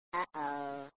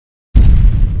Uh-oh.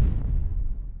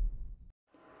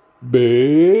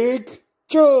 Big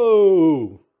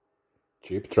Joe!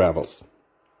 Cheap travels.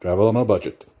 Travel on a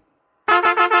budget.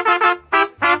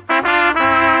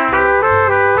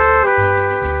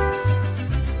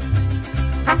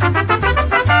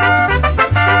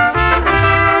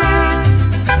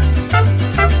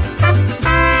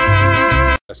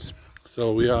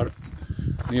 So we are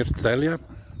near Celje,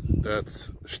 that's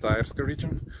Štajerska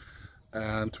region,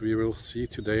 and we will see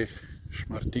today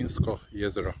Šmartinsko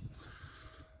Jezero.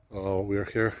 We are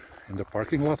here in the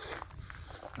parking lot,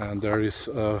 and there is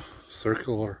a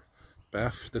circular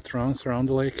path that runs around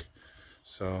the lake,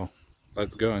 so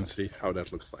let's go and see how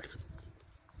that looks like.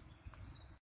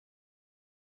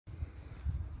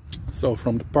 So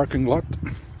from the parking lot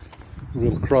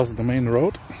we'll cross the main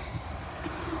road.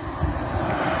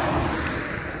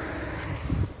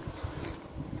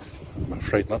 I'm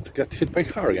afraid not to get hit by a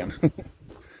car again.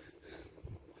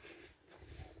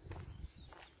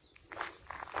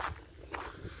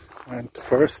 And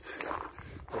first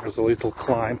there's a little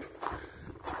climb to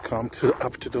come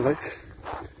up to the lake.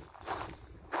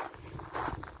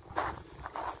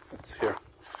 It's here.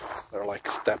 They're like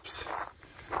steps,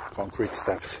 concrete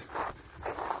steps.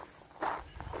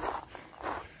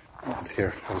 And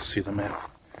here we'll see the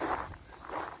map.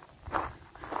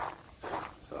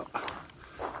 So,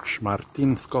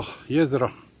 Šmartinsko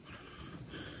Jezero.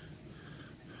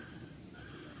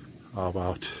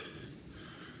 About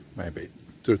maybe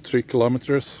 2 or 3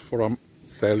 kilometers from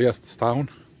Celje town.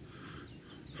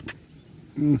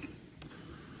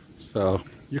 So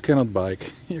you cannot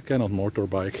bike, you cannot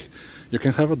motorbike, you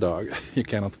can have a dog, you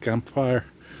cannot campfire,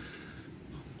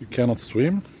 you cannot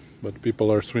swim, but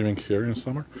people are swimming here in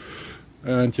summer,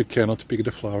 and you cannot pick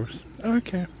the flowers.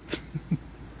 Okay.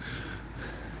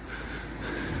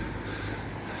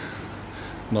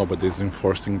 Nobody's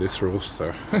enforcing these rules,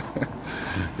 so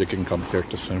you can come here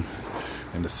to swim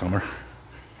in the summer.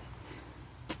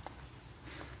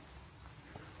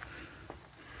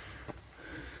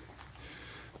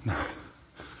 Now,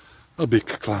 a big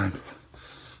climb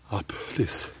up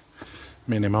this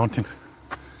mini mountain.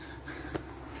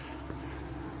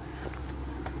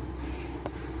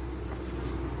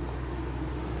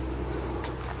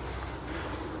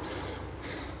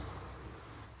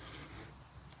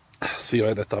 See you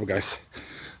at the top, guys.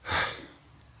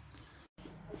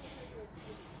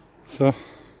 So,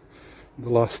 the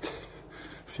last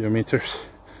few meters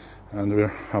and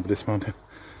we're up this mountain.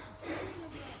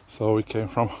 So we came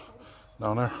from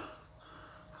down there.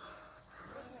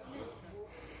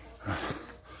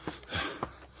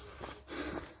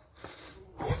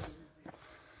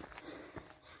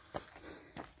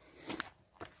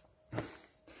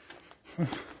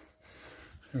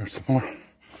 Here's some more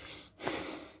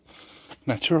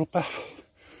natural path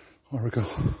where we go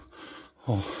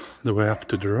all the way up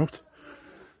to the road.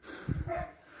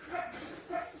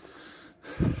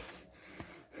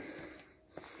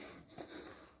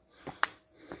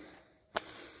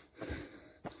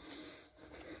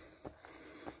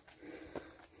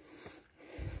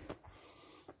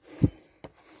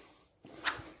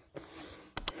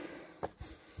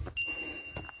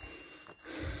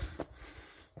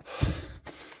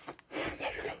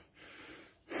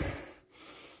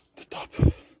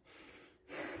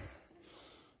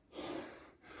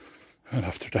 And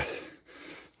after that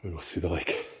we will see the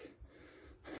lake.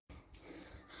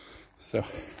 So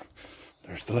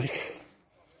there's the lake.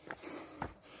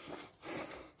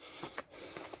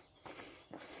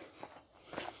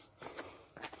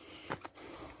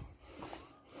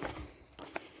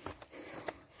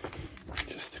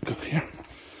 Just to go here.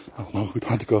 I don't know if we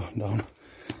want to go down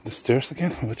the stairs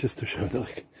again, but just to show the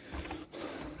lake.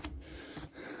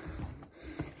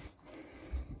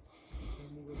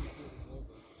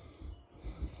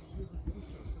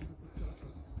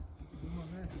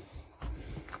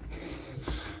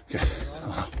 Okay, so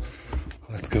now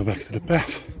let's go back to the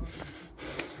path.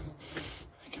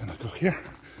 I cannot go here.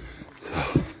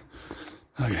 So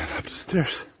again up the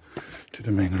stairs to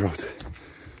the main road.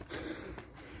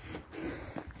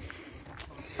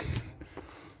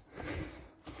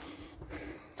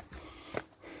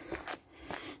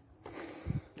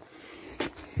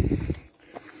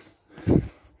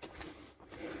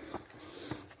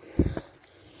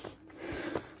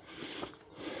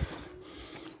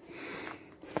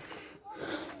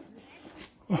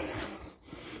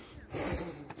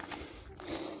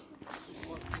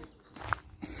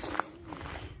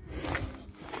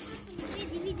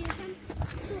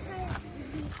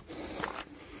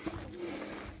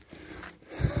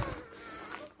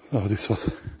 So this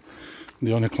was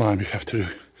the only climb you have to do.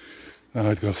 Now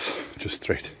it goes just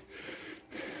straight.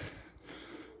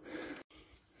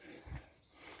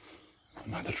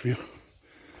 Another view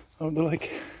of the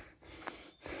lake.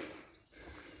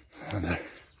 And there.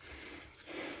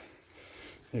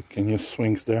 You can use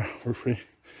swings there for free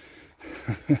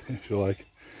if you like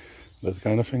that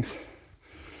kind of things.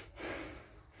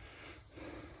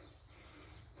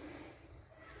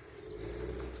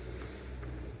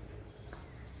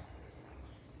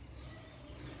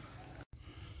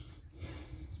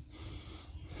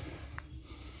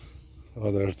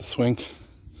 So there's the swing,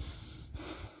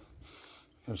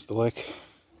 there's the lake,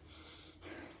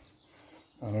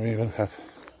 and we even have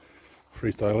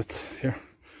free toilets here,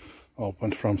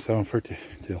 open from 7:30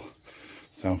 till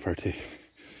 7:30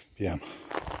 p.m.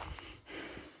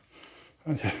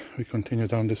 And yeah, we continue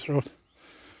down this road,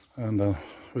 and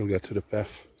we'll get to the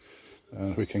path,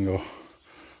 and we can go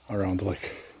around the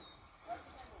lake.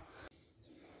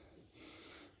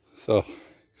 So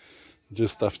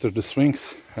just after the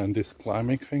swings and this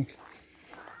climbing thing,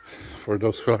 for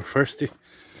those who are thirsty,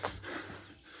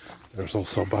 there's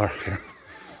also a bar here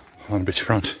on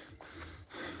beachfront,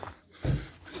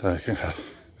 so you can have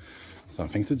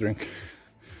something to drink.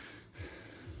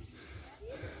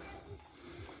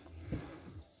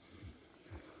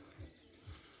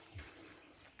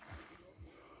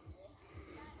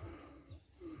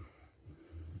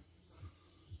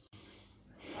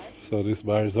 So this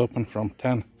bar is open from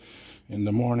 10 in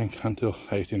the morning until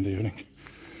 8 in the evening,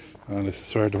 and this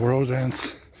is where the road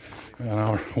ends and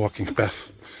our walking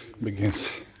path begins.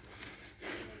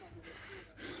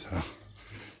 So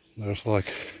there's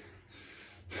like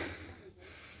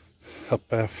a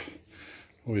path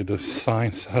with the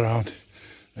signs around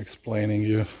explaining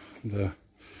you the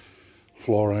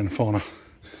flora and fauna.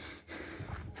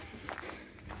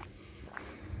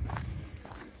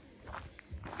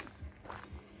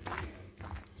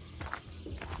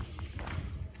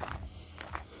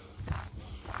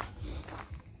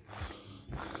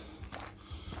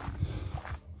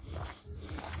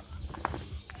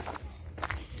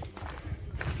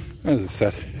 As I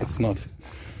said, it's not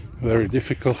very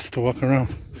difficult to walk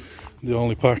around. The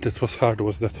only part that was hard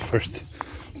was that first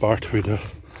part with the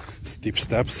steep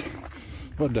steps,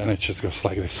 but then it just goes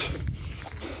like this.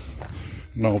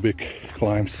 No big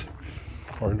climbs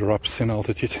or drops in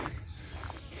altitude.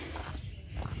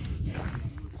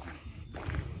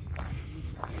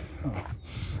 Oh,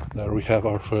 there we have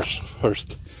our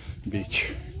first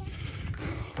beach.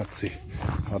 Let's see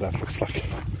how that looks like.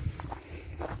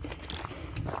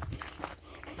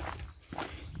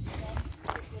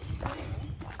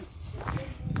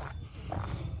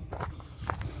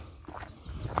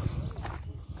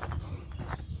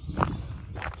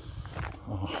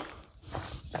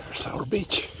 Our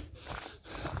beach.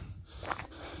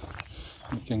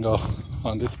 You can go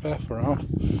on this path around.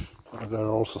 There are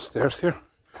also stairs here.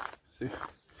 See?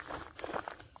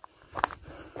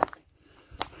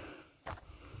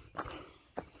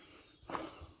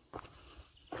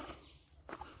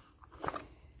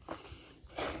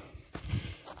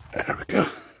 There we go.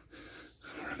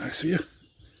 Very nice view.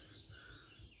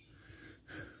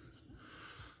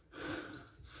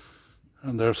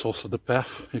 And there's also the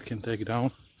path you can take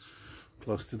down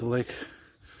close to the lake,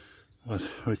 but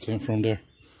we came from there,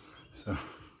 so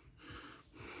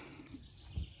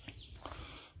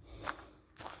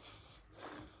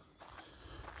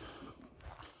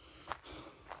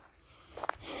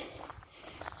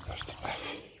there's the path.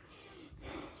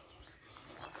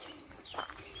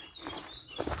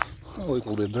 A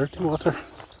little bit dirty water.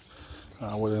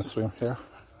 I wouldn't swim here.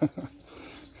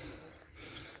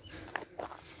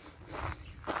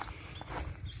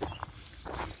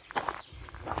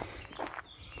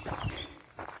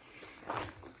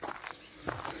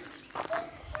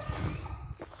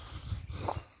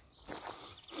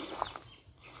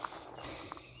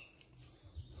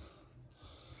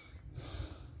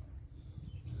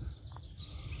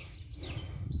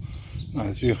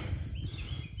 Nice view,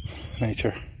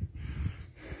 nature.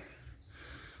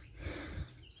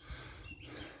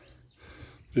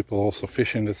 People also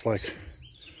fish in this lake.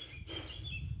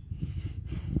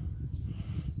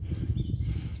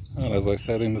 And as I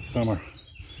said, in the summer,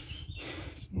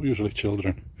 usually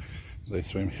children, they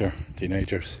swim here,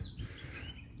 teenagers,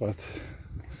 but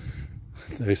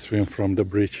they swim from the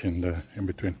bridge in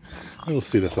between. We'll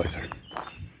see this later.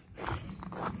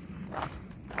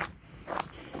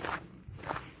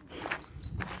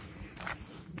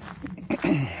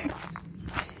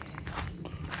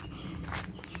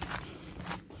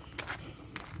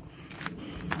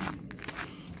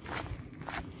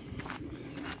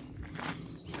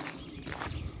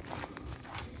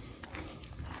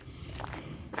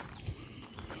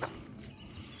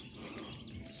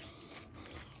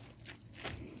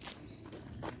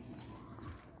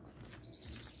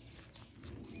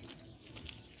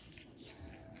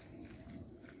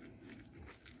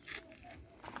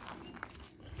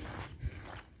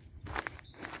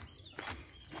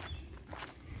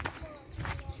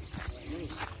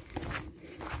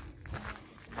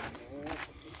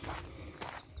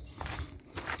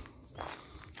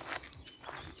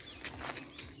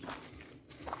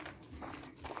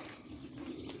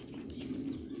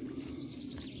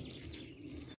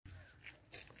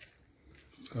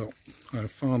 I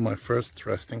found my first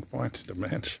resting point, the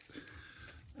bench,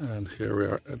 and here we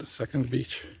are at the second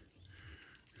beach.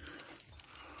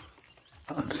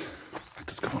 And let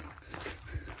us go on.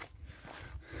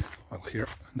 Well, here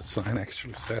the sign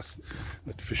actually says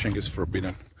that fishing is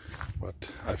forbidden, but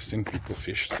I've seen people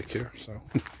fish here, so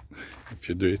if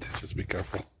you do it, just be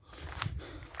careful.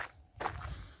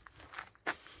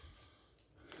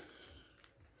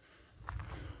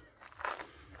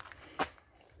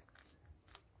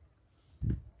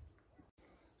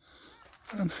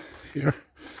 And here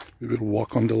we will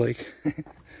walk on the lake.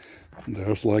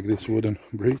 There's like this wooden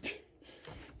bridge.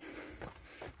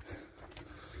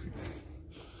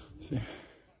 See?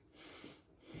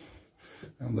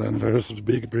 And then there's the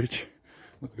big bridge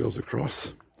that goes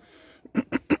across.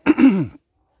 And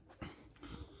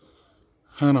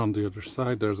on the other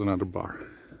side there's another bar.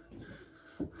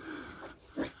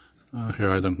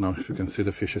 Here I don't know if you can see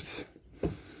the fishes.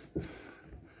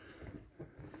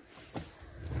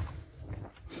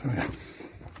 So yeah.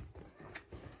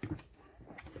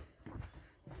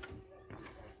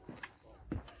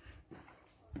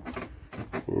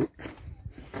 Ooh.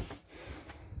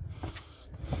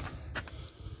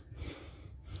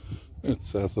 It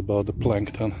says about the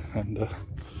plankton and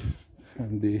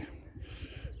the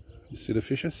you see the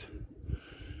fishes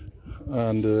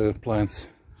and the plants.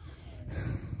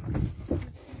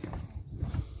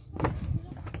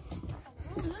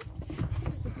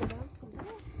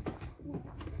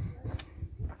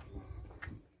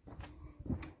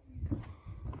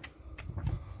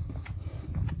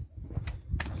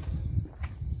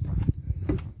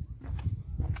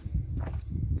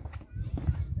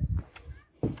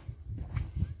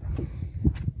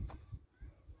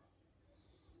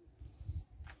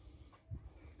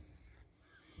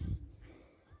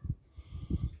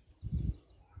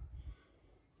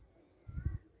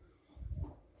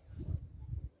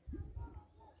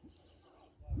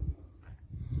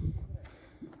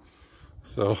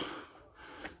 So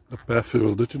the path we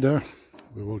will do to there,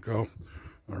 we will go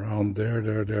around there,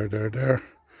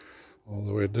 all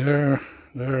the way there,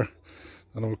 then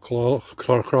we'll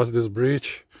cross this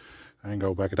bridge and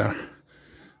go back there.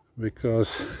 Because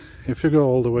if you go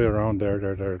all the way around there,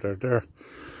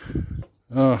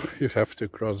 you have to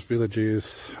cross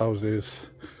villages, houses,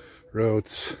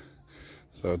 roads.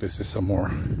 So this is a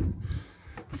more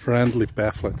friendly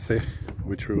path, let's say,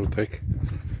 which we will take.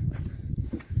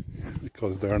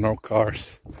 Because there are no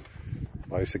cars,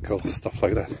 bicycles, stuff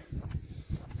like that.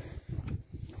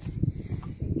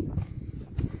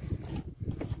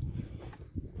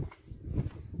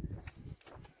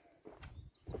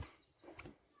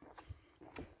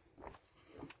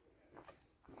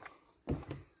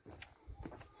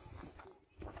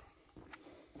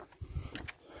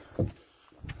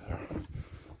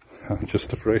 I'm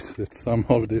just afraid that some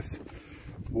of this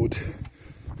wood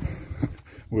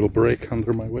will break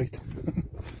under my weight.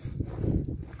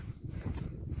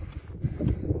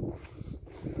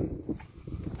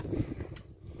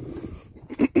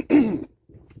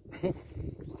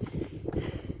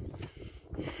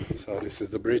 So this is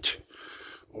the bridge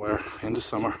where in the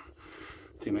summer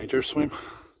teenagers swim.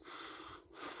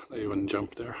 They even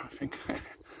jump there, I think. Yeah.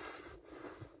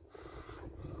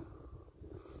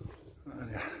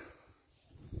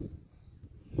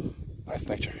 Nice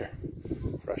nature here,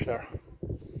 fresh air.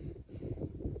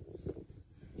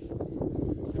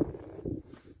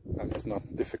 And it's not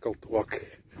difficult to walk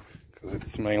because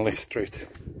it's mainly straight.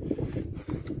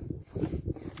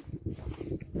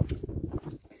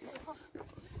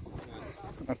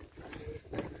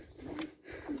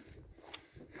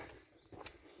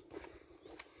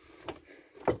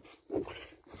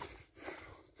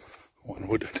 One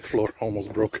wood, the floor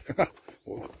almost broke.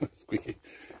 Whoa, squeaky.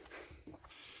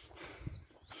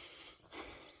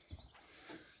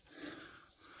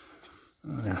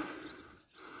 Yeah,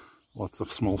 lots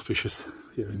of small fishes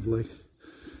here in the lake.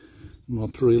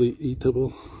 Not really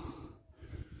eatable.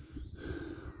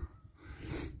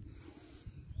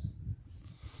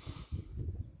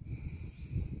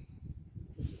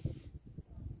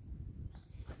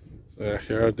 So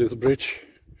here at this bridge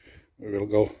we will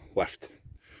go left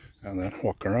and then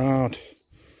walk around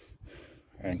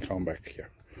and come back here,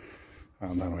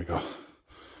 and then we go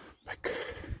back.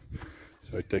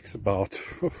 So it takes about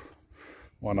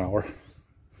 1 hour,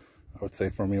 I would say.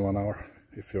 For me, 1 hour.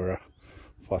 If you're a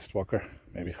fast walker,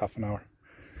 maybe half an hour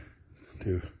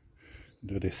to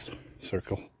do this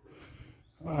circle.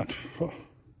 And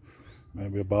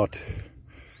maybe about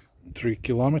 3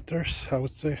 kilometers, I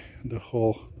would say, the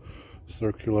whole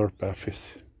circular path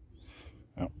is.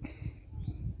 Yeah.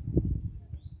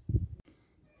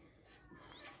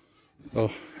 So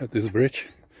at this bridge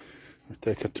we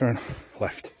take a turn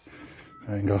left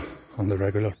and go on the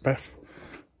regular path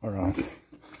around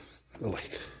the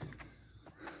lake.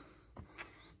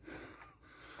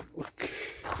 Look,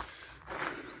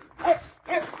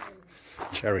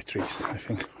 cherry trees, I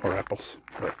think, or apples.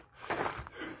 But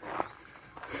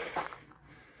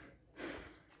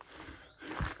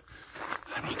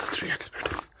I'm not a tree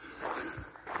expert.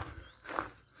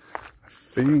 I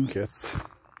think it's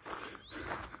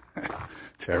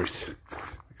cherries,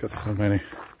 because so many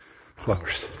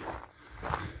flowers.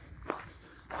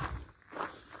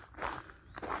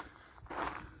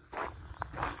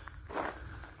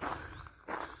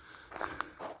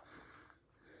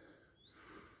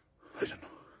 I don't know.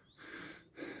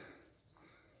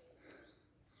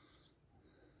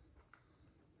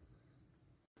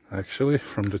 Actually,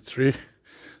 from the tree,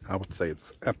 I would say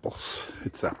it's apples.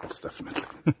 It's apples, definitely.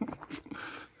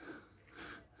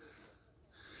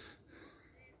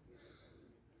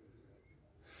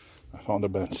 I found a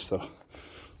bench, so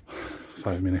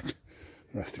 5-minute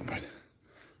resting point.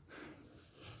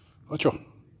 Ocho.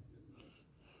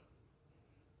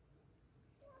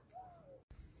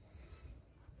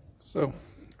 So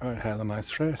I had a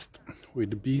nice rest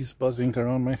with the bees buzzing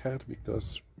around my head,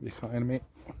 because behind me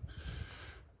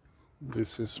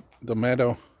this is the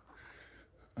meadow,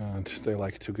 and they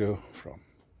like to go from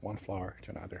one flower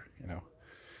to another, you know,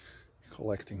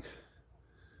 collecting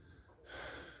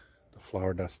the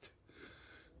flower dust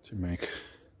to make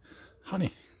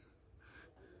honey.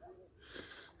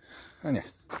 And yeah,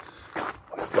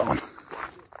 let's go on.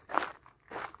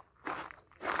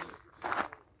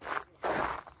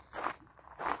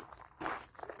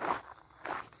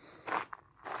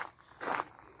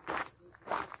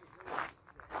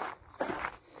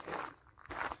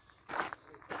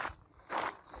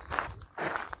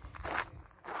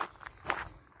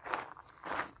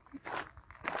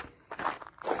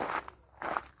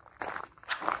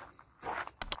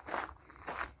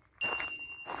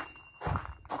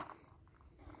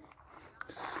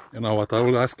 You know what I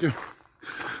will ask you?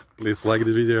 Please like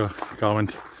the video,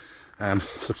 comment and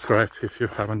subscribe if you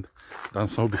haven't done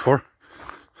so before.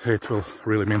 It will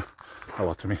really mean a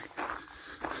lot to me.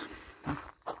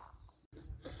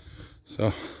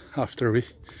 So after we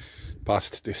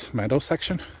passed this meadow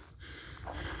section,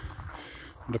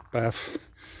 the path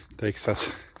takes us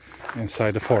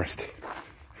inside the forest.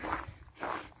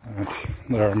 And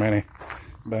there are many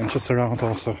benches around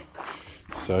also,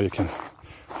 so you can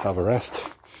have a rest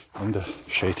in the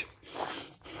shade,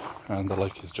 and the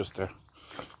lake is just there.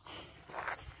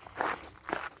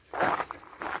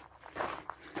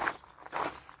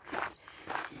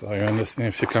 So you understand,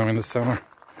 if you come in the summer,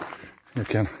 you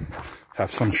can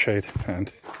have some shade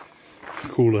and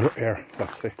cooler air,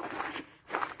 let's say.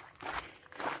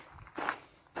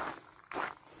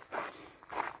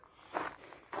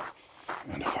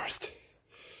 And the forest.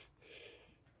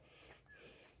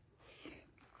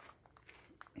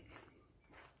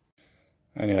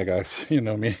 And yeah, guys, you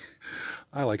know me,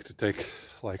 I like to take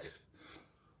like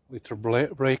little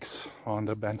breaks on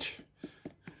the bench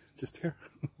just here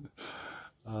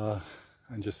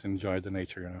and just enjoy the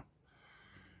nature, you know.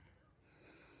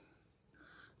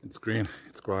 It's green,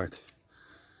 it's quiet,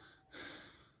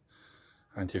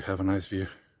 and you have a nice view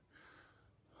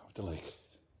of the lake.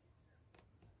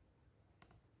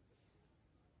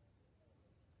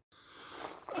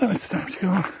 And it's time to go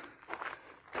on.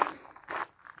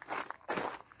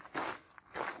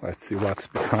 Let's see what's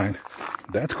behind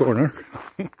that corner.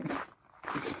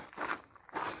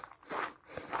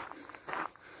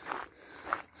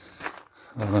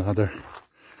 Another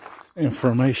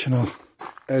informational,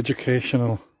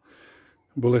 educational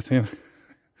bulletin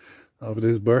of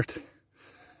this bird.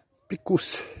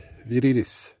 Picus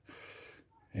viridis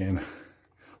in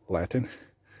Latin.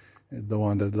 It's the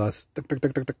one that does tick tick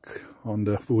tick tick tick on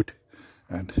the food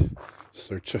and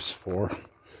searches for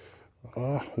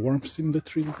worms in the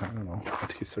tree. I don't know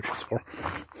what he searches for.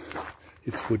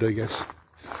 His food, I guess.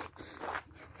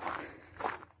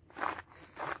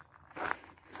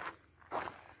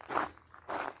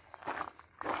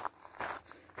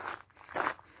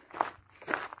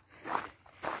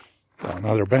 So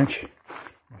another bench.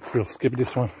 But we'll skip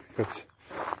this one because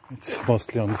it's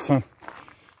mostly on the sun.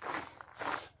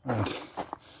 And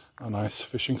a nice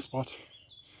fishing spot.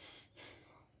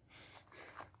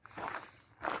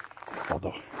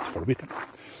 Although it's forbidden.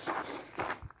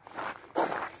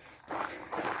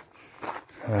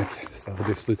 Okay, so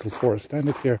this little forest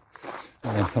ended here,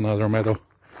 and another meadow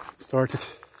started.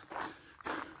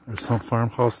 There's some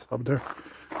farmhouse up there.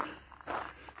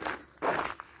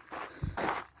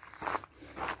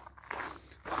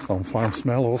 Some farm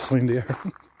smell also in the air.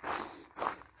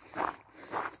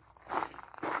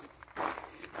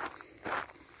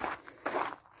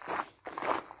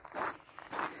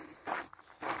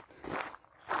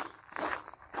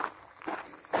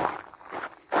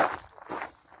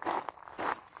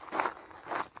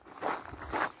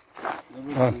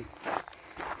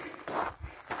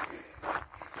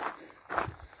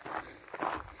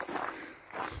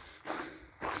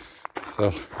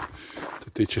 So, to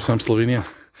teach you some Slovenian,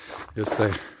 you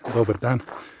say dober dan.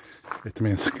 It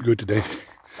means good day.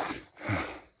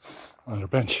 On a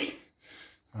bench,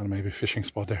 and maybe a fishing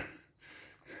spot there.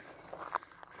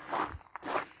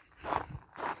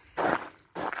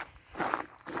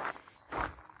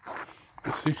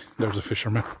 You see, there's a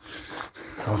fisherman.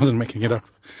 I wasn't making it up,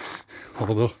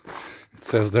 although it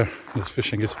says there that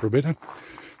fishing is forbidden.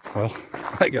 Well,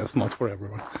 I guess not for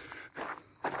everyone.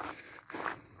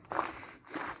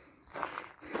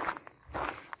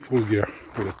 Full gear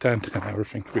with a tent and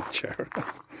everything, with a chair.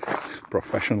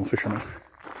 Professional fisherman.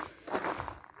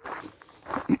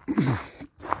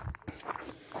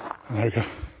 There we go.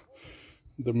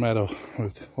 The meadow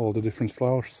with all the different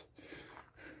flowers.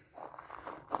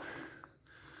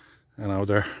 And out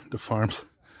there, the farms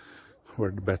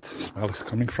where the bad smell is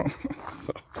coming from.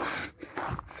 So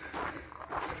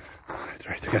I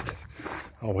try to get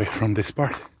away from this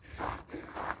part.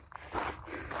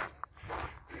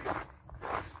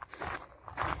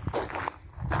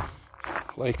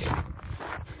 Lake.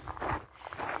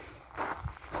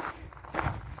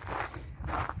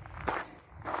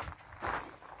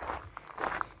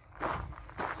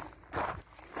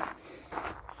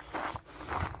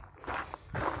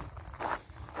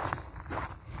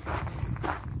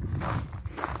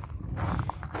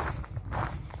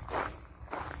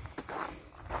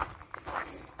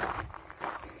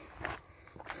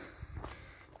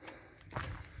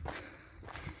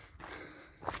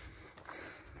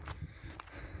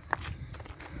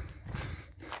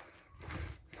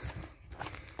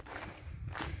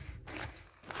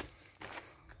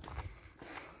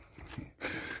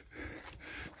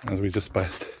 As we just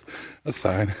passed a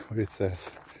sign where it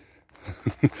says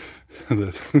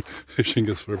that fishing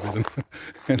is forbidden,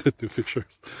 and the two fishers,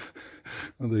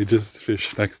 they just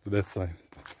fish next to that sign.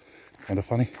 Kind of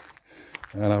funny.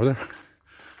 And over there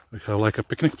we have like a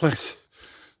picnic place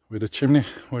with a chimney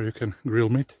where you can grill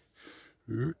meat.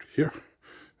 Here,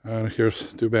 and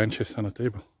here's two benches and a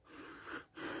table.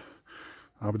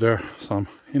 Up there some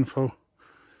info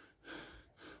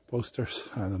posters.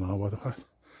 I don't know what about.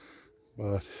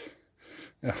 But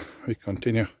yeah, we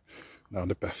continue down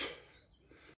the path.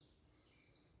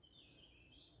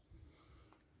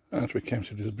 And we came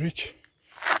to this bridge.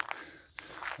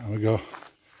 And we go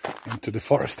into the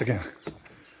forest again.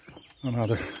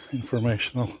 Another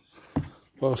informational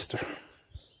poster.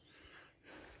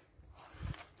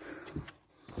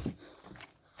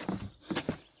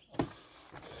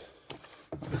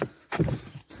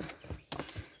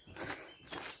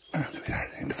 And we are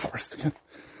in the forest again,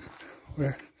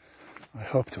 where I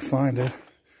hope to find a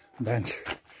bench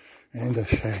in the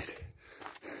shade.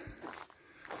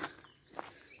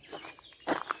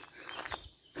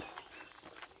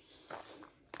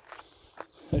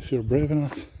 If you're brave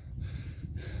enough,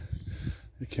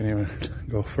 you can even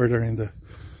go further in the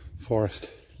forest.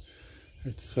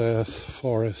 It says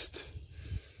forest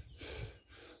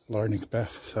learning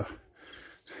path, so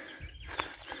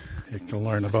you can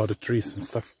learn about the trees and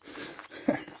stuff.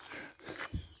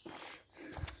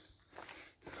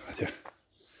 Yeah,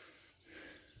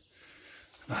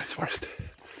 nice forest.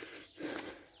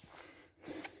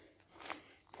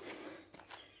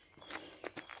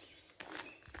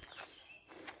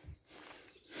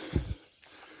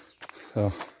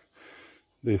 So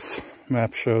this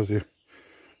map shows you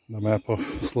the map of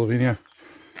Slovenia,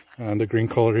 and the green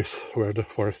color is where the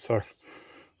forests are.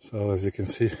 So as you can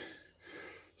see,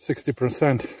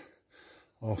 60%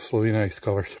 of Slovenia is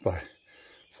covered by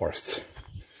forests.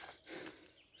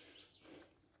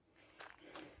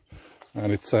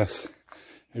 And it says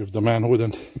if the man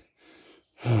wouldn't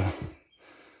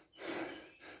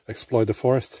exploit the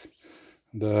forest,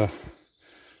 the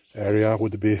area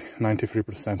would be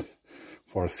 93%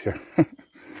 forest here.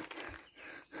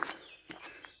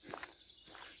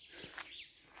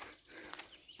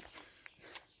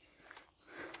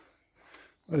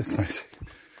 But it's nice.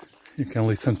 You can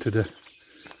listen to the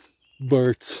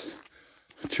birds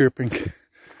chirping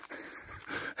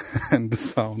and the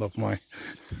sound of my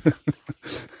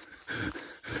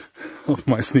of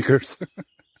my sneakers.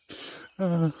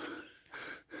 There,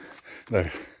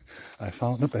 I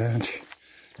found a bench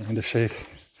in the shade.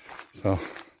 So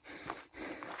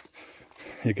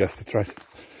you guessed it right.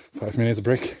 5 minutes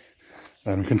break,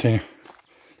 then we continue.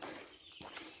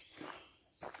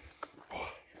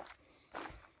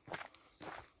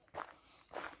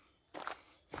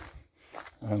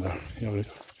 And you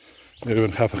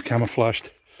even have a camouflaged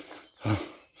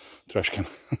trash can.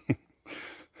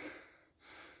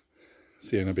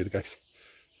 See you in a bit, guys.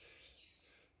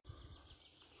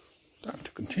 Time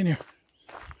to continue.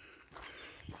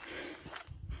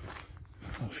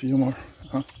 A few more,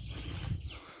 huh?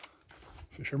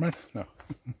 Fisherman? No.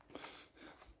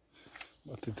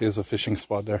 But it is a fishing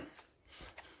spot there.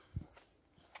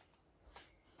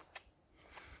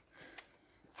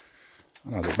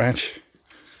 Another bench.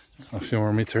 A few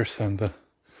more meters and the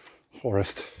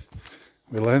forest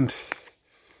will end.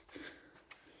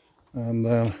 And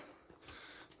then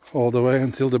all the way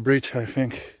until the bridge, I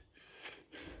think.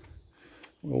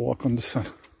 We'll walk on the sun.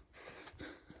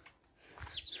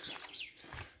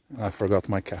 I forgot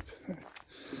my cap.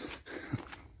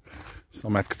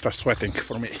 Some extra sweating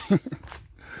for me.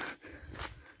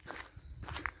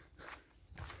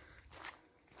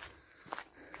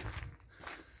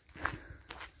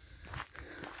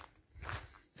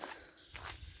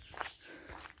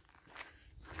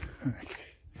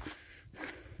 Okay.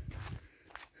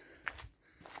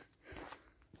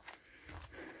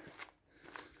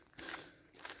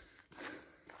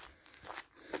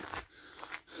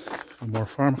 One more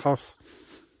farmhouse.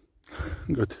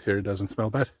 Good, here it doesn't smell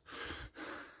bad.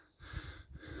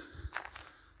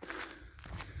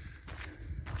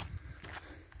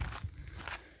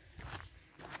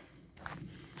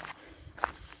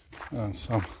 And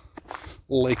some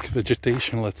lake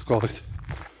vegetation, let's call it.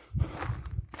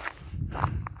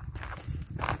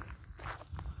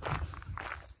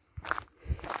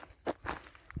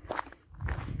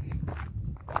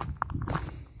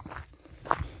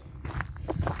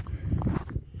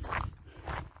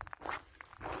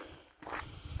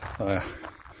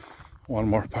 One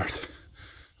more part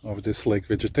of this lake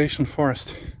vegetation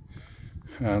forest,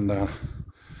 and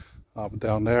up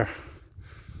down there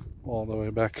all the way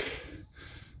back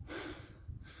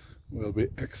will be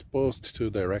exposed to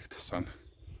direct sun.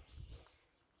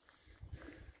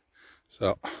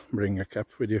 So bring your cap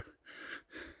with you.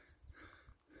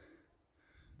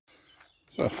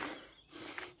 So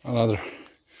another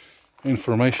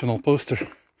informational poster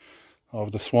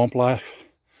of the swamp life.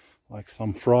 Like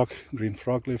some frog, green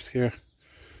frog lives here,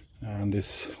 and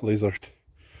this lizard,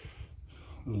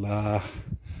 La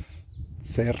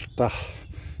Certa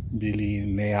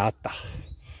bilineata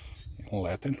in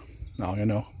Latin. Now you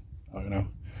know, now you know.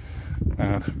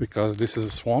 And because this is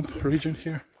a swamp region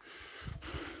here,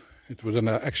 it wouldn't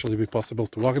actually be possible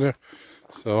to walk there,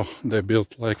 so they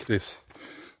built like this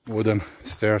wooden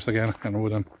stairs again and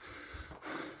wooden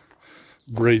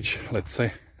bridge, let's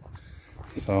say.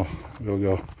 So we'll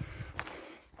go to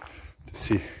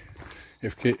see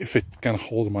if it can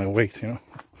hold my weight, you know.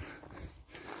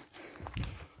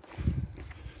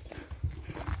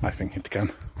 I think it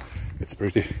can. It's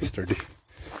pretty sturdy.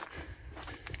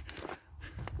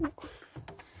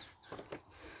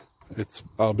 It's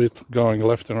a bit going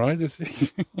left and right, you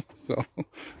see. So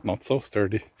not so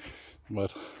sturdy,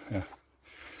 but yeah,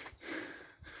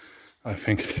 I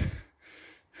think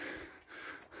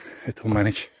it will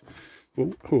manage.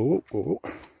 Ooh, ooh, ooh.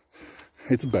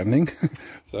 It's bending,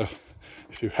 so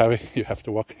if you're heavy, you have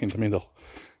to walk in the middle,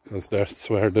 because that's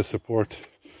where the support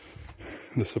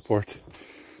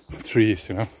trees,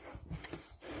 you know.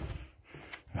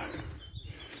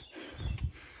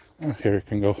 And here you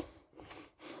can go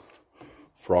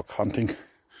frog hunting.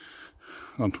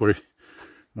 Don't worry,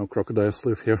 no crocodiles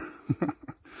live here.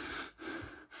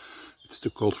 It's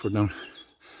too cold for them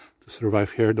to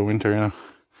survive here the winter, you know.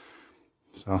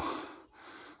 So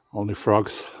only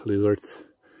frogs, lizards,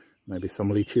 maybe some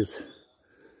leeches.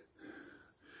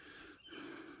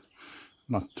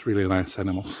 Not really nice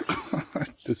animals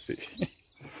to see.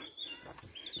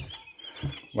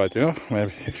 But you know,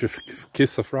 maybe if you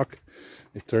kiss a frog,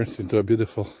 it turns into a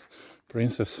beautiful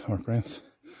princess or prince.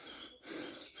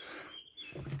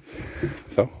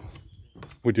 So,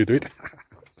 would you do it?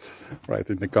 Write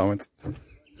in the comments.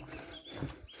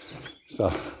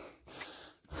 So,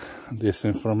 this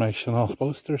informational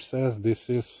poster says this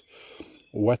is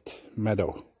wet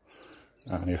meadow,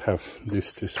 and you have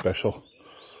these two special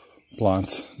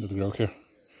plants that grow here.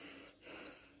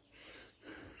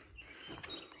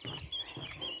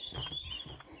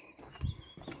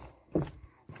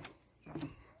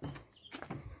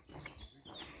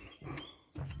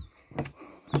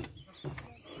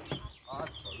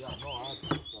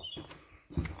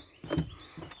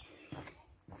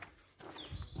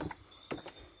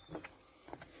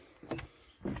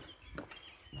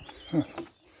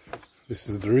 This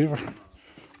is the river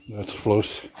that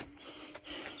flows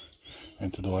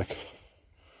into the lake.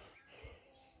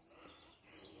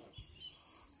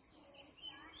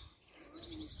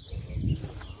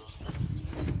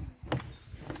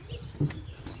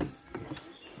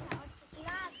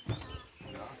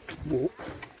 Whoa.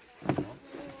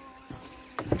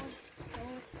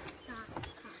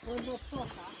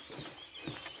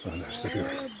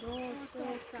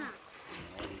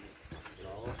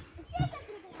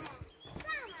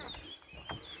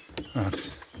 And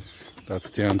that's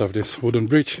the end of this wooden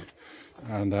bridge,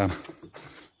 and then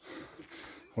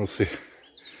we'll see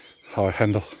how I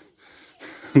handle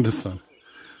the sun.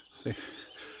 See,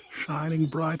 shining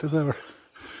bright as ever.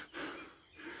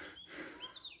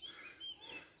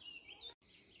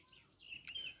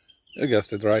 You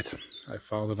guessed it right, I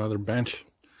found another bench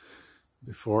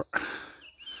before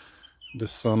the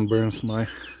sun burns my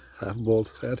half-bald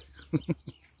head.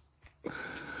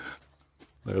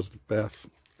 There's the path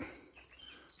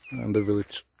and the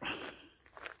village.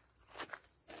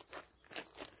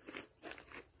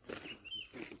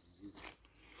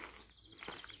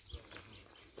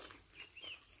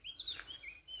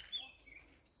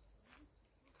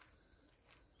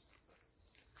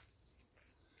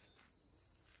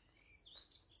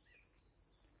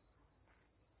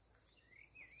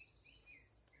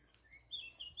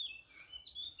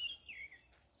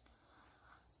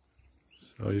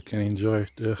 So you can enjoy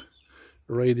the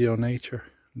radio nature,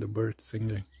 the birds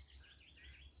singing.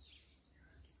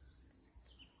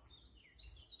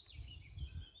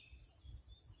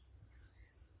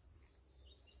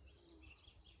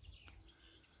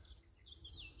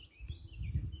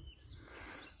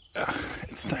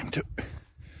 It's time to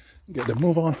get the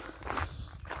move on.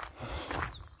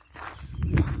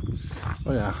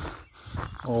 So yeah,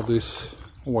 all these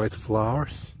white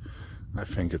flowers, I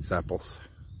think it's apples.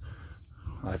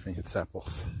 I think it's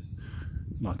apples,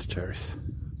 not cherries.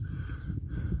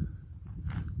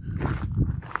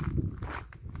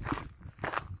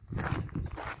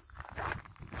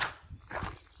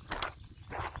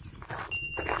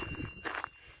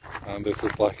 And this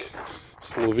is like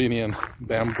Slovenian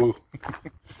bamboo.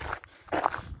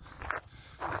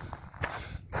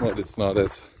 But it's not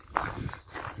as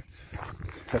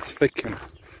thick and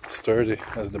sturdy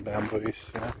as the bamboo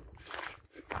is, you know.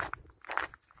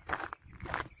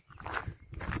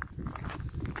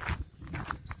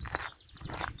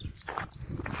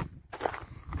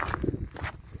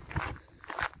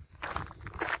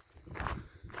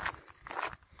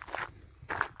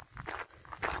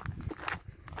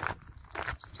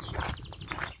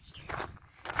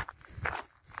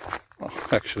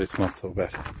 Actually, it's not so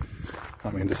bad.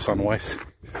 I mean, the sun-wise,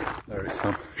 there is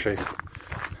some shade.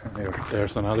 And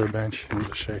there's another bench in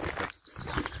the shade,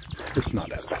 so it's not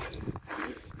that bad.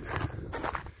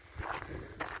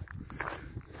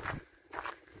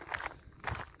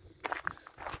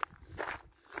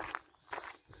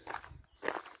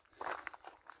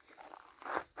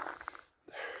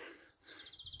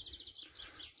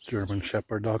 German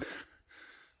Shepherd dog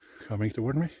coming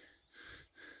toward me.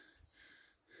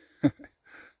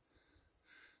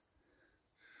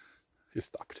 He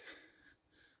stopped.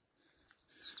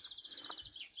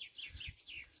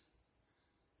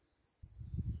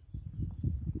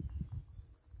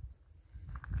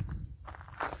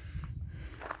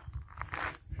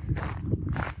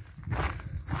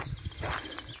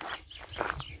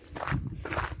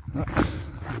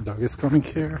 The dog is coming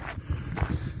here.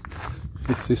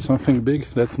 He sees something big,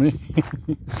 that's me.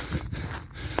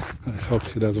 I hope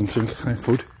he doesn't think I'm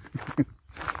food.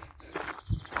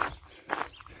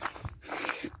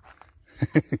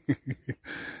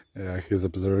 Yeah, he's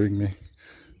observing me.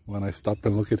 When I stop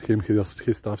and look at him,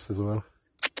 he stops as well.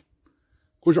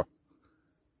 Kujo!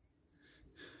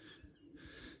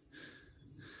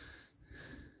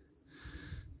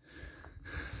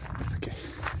 It's okay.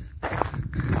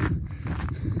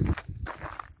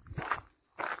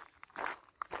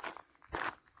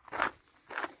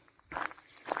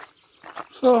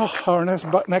 So our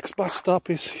next bus stop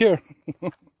is here.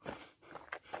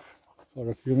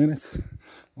 For a few minutes.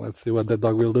 Let's see what the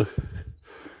dog will do.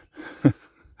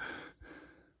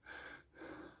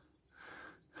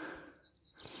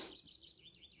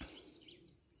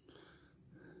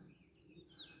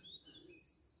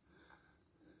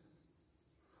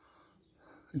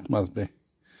 It must be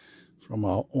from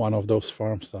one of those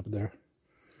farms up there,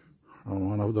 from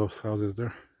one of those houses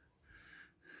there.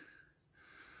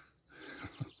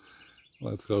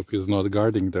 Let's hope he's not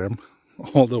guarding them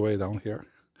all the way down here.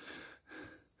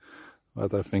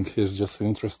 But I think he's just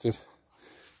interested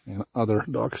in other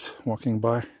dogs walking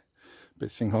by,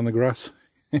 pissing on the grass.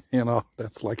 You know,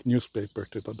 that's like newspaper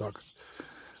to the dogs.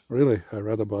 Really, I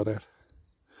read about it.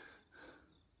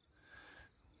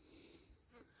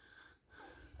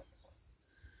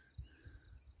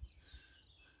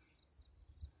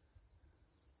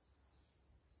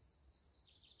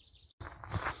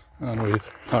 And we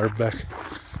are back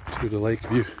to the lake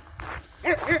view.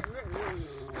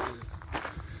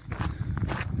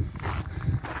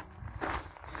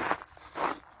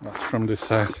 That's from this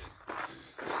side.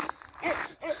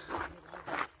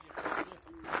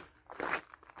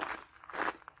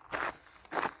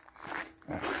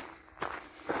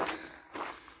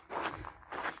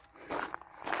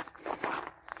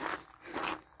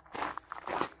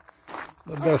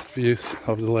 The best views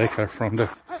of the lake are from the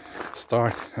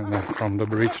start and then from the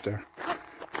bridge there.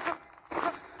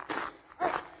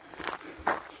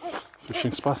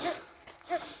 Fishing spot.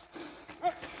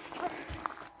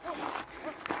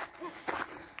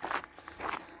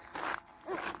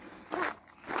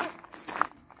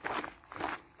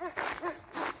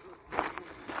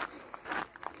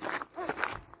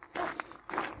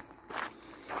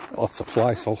 Lots of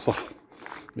flies also,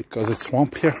 because it's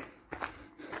swamp here.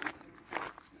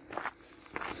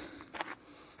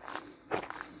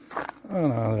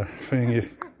 Another thing is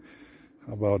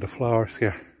about the flowers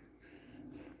here.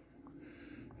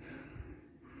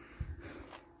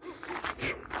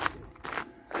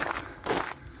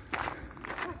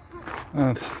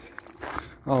 And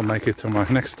I'll make it to my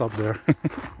next stop there.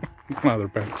 Another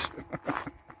bench.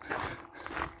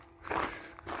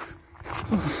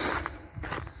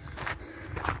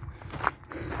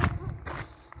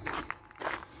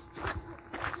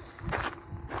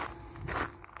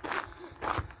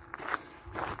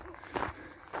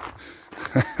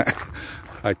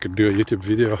 I could do a YouTube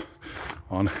video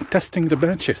on testing the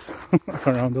benches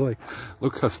around the lake.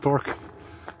 Look, a stork.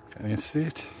 Can you see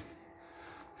it?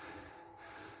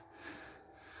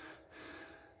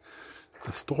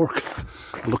 The stork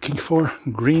looking for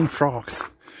green frogs.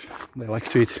 They like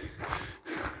to eat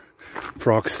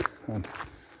frogs and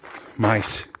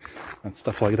mice and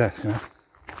stuff like that, you know.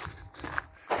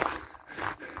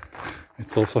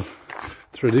 It's also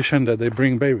tradition that they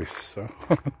bring babies, so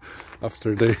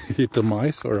after they eat a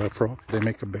mice or a frog, they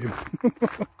make a baby.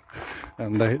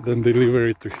 And they then deliver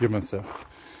it to humans. So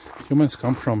humans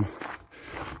come from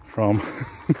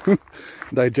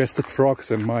digested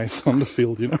frogs and mice on the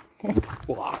field, you know.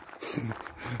 Wow.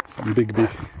 Some big bee.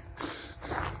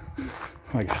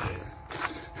 My God.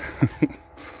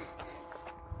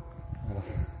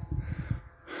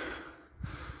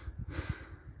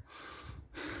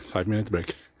 5-minute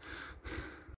break.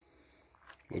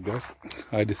 Look guys,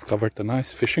 I discovered a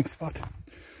nice fishing spot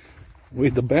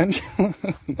with the bench. No,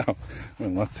 I will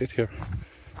not sit here,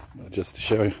 but just to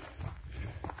show you.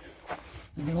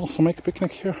 You can also make a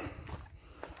picnic here.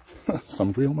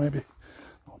 Some grill maybe,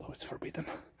 although it's forbidden.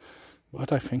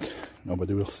 But I think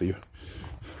nobody will see you.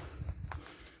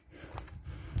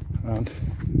 And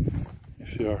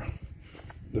if you are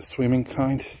the swimming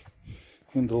kind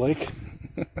in the lake,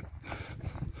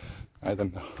 I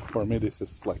don't know, for me this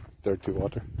is like dirty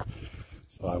water,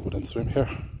 so I wouldn't swim here.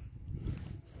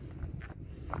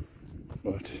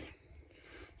 But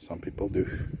some people do.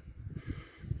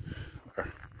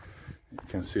 You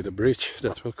can see the bridge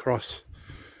that will cross,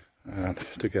 and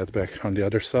to get back on the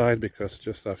other side, because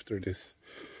just after this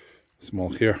small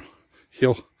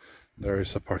hill there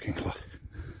is a parking lot.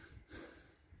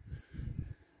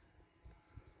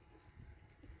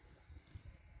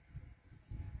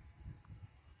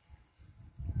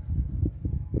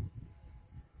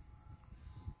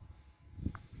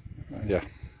 Yeah,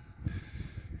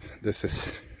 this is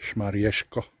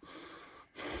Šmartinsko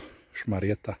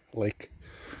Lake.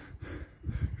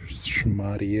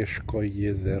 Šmartinsko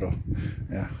Jezero.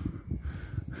 Yeah,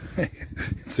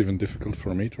 it's even difficult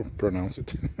for me to pronounce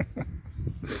it.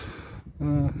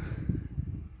 Any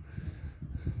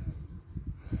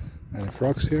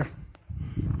frogs here?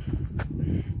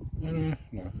 No,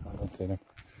 I don't see them.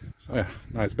 So yeah,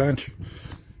 nice bench,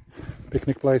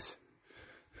 picnic place.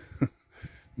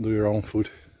 Do your own food,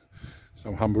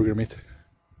 some hamburger meat,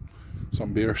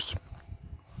 some beers,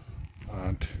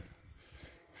 and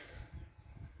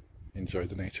enjoy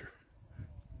the nature.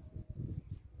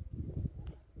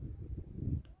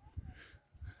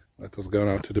 Let us go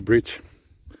now to the bridge,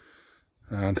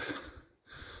 and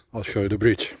I'll show you the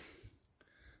bridge.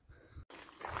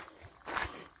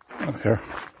 And here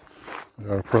we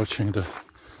are approaching the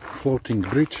floating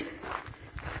bridge.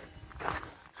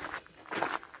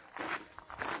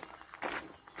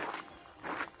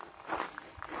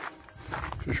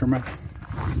 Fisherman.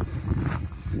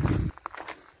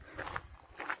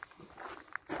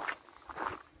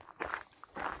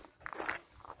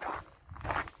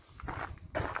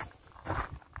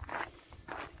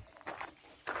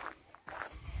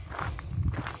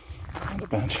 On the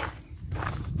bench.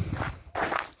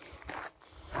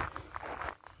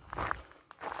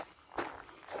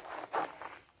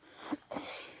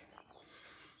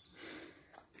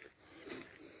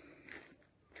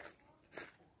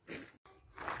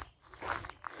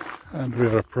 And we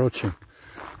are approaching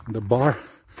the bar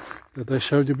that I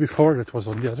showed you before. That was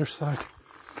on the other side,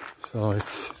 so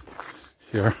it's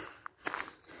here.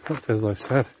 But as I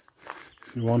said,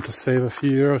 if you want to save a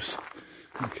few euros,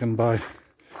 you can buy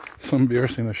some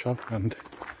beers in the shop and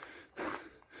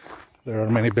There are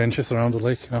many benches around the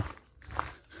lake, you know.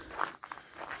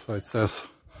 So it says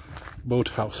boat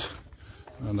house,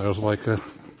 and there's like a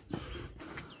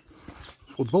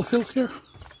football field here.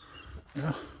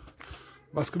 Yeah,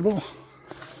 basketball.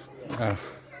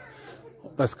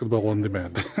 Basketball on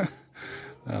demand.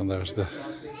 And there's the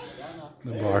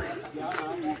bar.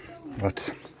 But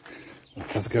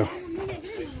let's go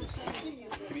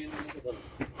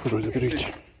through the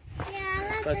bridge.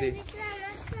 I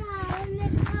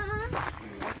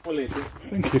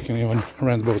think you can even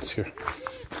rent boats here.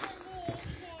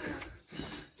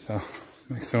 So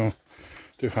maximum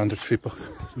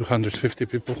 250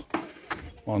 people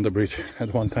on the bridge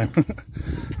at one time.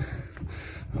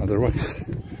 Otherwise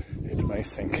it may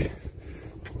sink.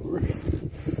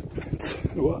 It's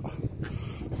going up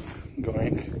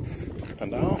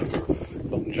and down.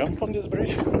 Don't jump on this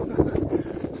bridge.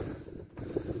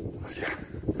 But yeah,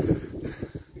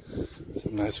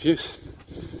 some nice views.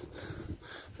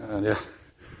 And yeah,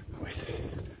 wait.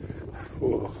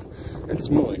 Whoa, it's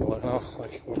moving like now,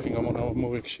 like walking on a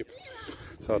moving ship.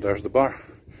 So there's the bar,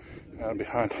 and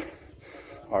behind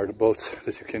are the boats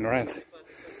that you can rent,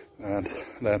 and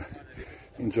then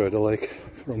enjoy the lake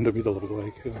from the middle of the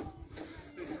lake. You know.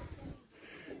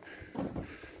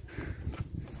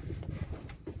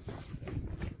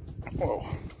 Whoa,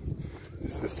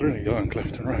 this is really going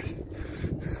left and right.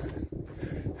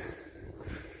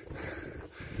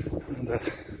 And that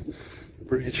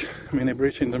bridge, mini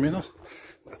bridge in the middle,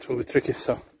 that will be tricky.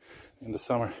 So in the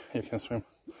summer you can swim,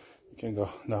 you can go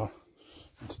down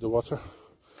into the water.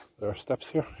 There are steps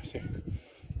here, see,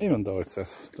 even though it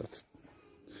says that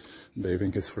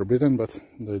bathing is forbidden, but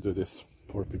they do this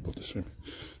for people to swim,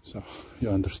 so you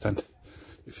understand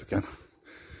if you can.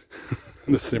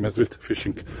 The same as with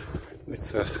fishing, it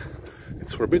says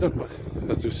it's forbidden, but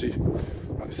as you see,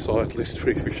 I saw at least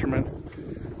 3 fishermen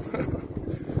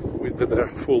with their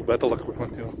full battle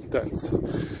equipment, you know, tents,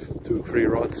 2-3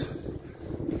 rods.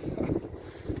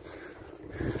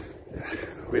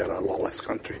 We are a lawless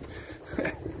country.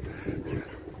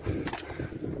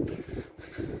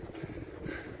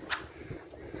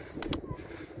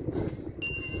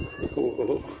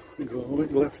 Oh,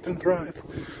 going left and right,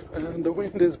 and the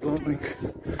wind is blowing.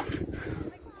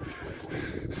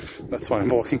 That's why I'm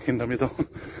walking in the middle.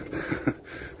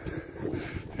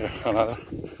 Here, another.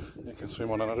 You can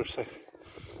swim on another side.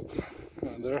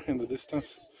 And there in the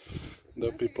distance,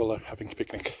 the people are having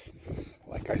picnic,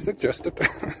 like I suggested.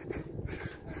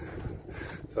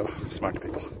 So, smart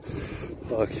people.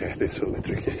 Okay, this will be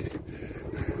tricky.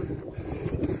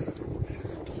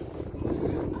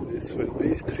 This will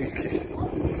be tricky.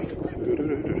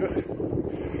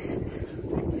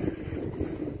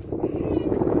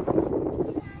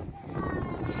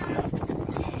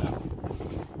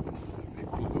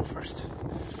 People go first.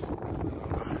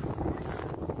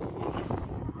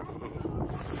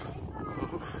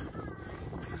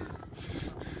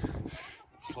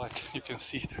 It's like you can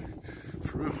see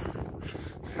through,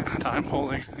 and I'm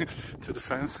holding to the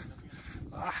fence.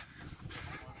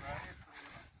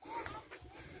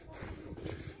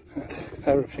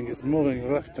 Everything is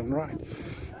moving left and right.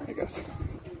 Oh my God.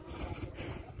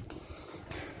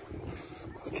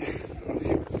 Okay.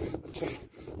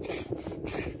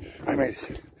 I made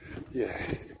it. Yeah.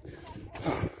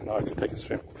 Oh, now I can take a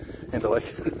swim in the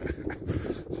lake.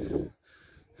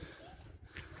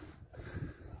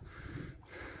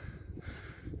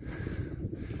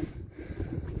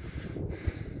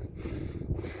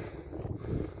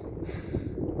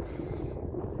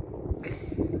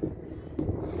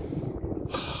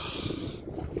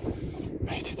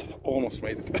 Almost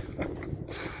made it.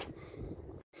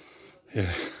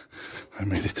 Yeah, I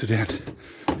made it to the end.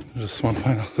 Just one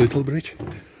final little bridge.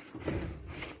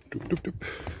 Doop, doop, doop.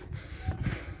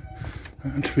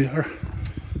 And we are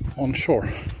on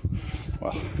shore.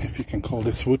 Well, if you can call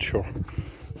this wood shore.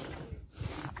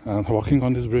 And walking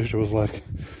on this bridge was like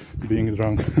being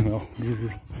drunk, you know,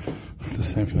 the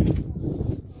same thing.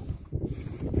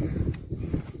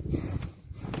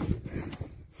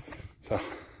 So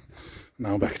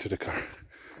now back to the car.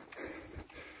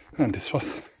 And this was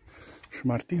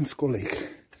Šmartinsko Lake.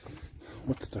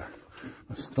 What's there?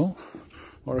 A stone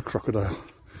or a crocodile?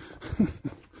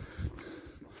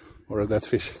 Or a dead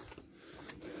fish?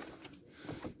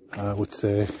 I would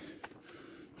say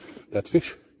dead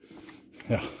fish.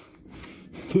 Yeah.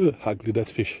 Ugly dead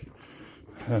fish.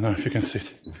 I don't know if you can see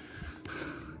it.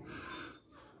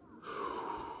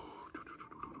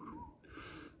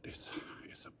 This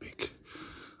is a big,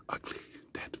 ugly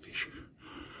dead fish.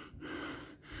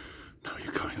 Now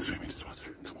you go and swim in this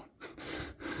water. Come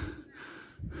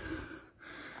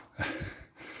on.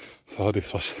 So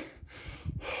this was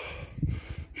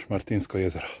Smartinsko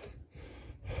Jezero.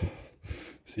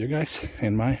 See you guys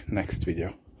in my next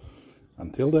video.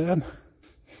 Until then,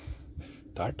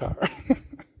 tar.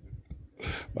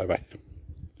 Bye bye.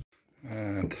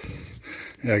 And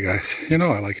yeah guys, you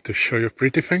know I like to show you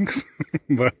pretty things,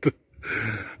 but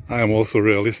I am also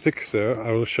realistic, so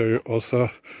I will show you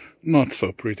also not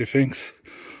so pretty things.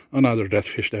 Another dead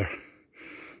fish there.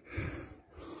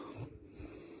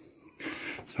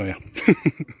 So yeah,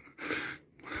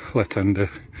 let's end the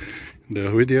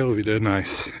video with a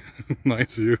nice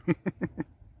view.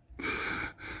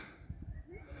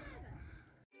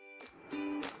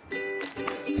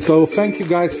 So thank you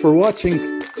guys for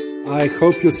watching. I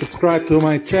hope you subscribe to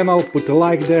my channel, put a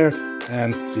like there,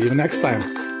 and see you next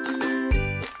time.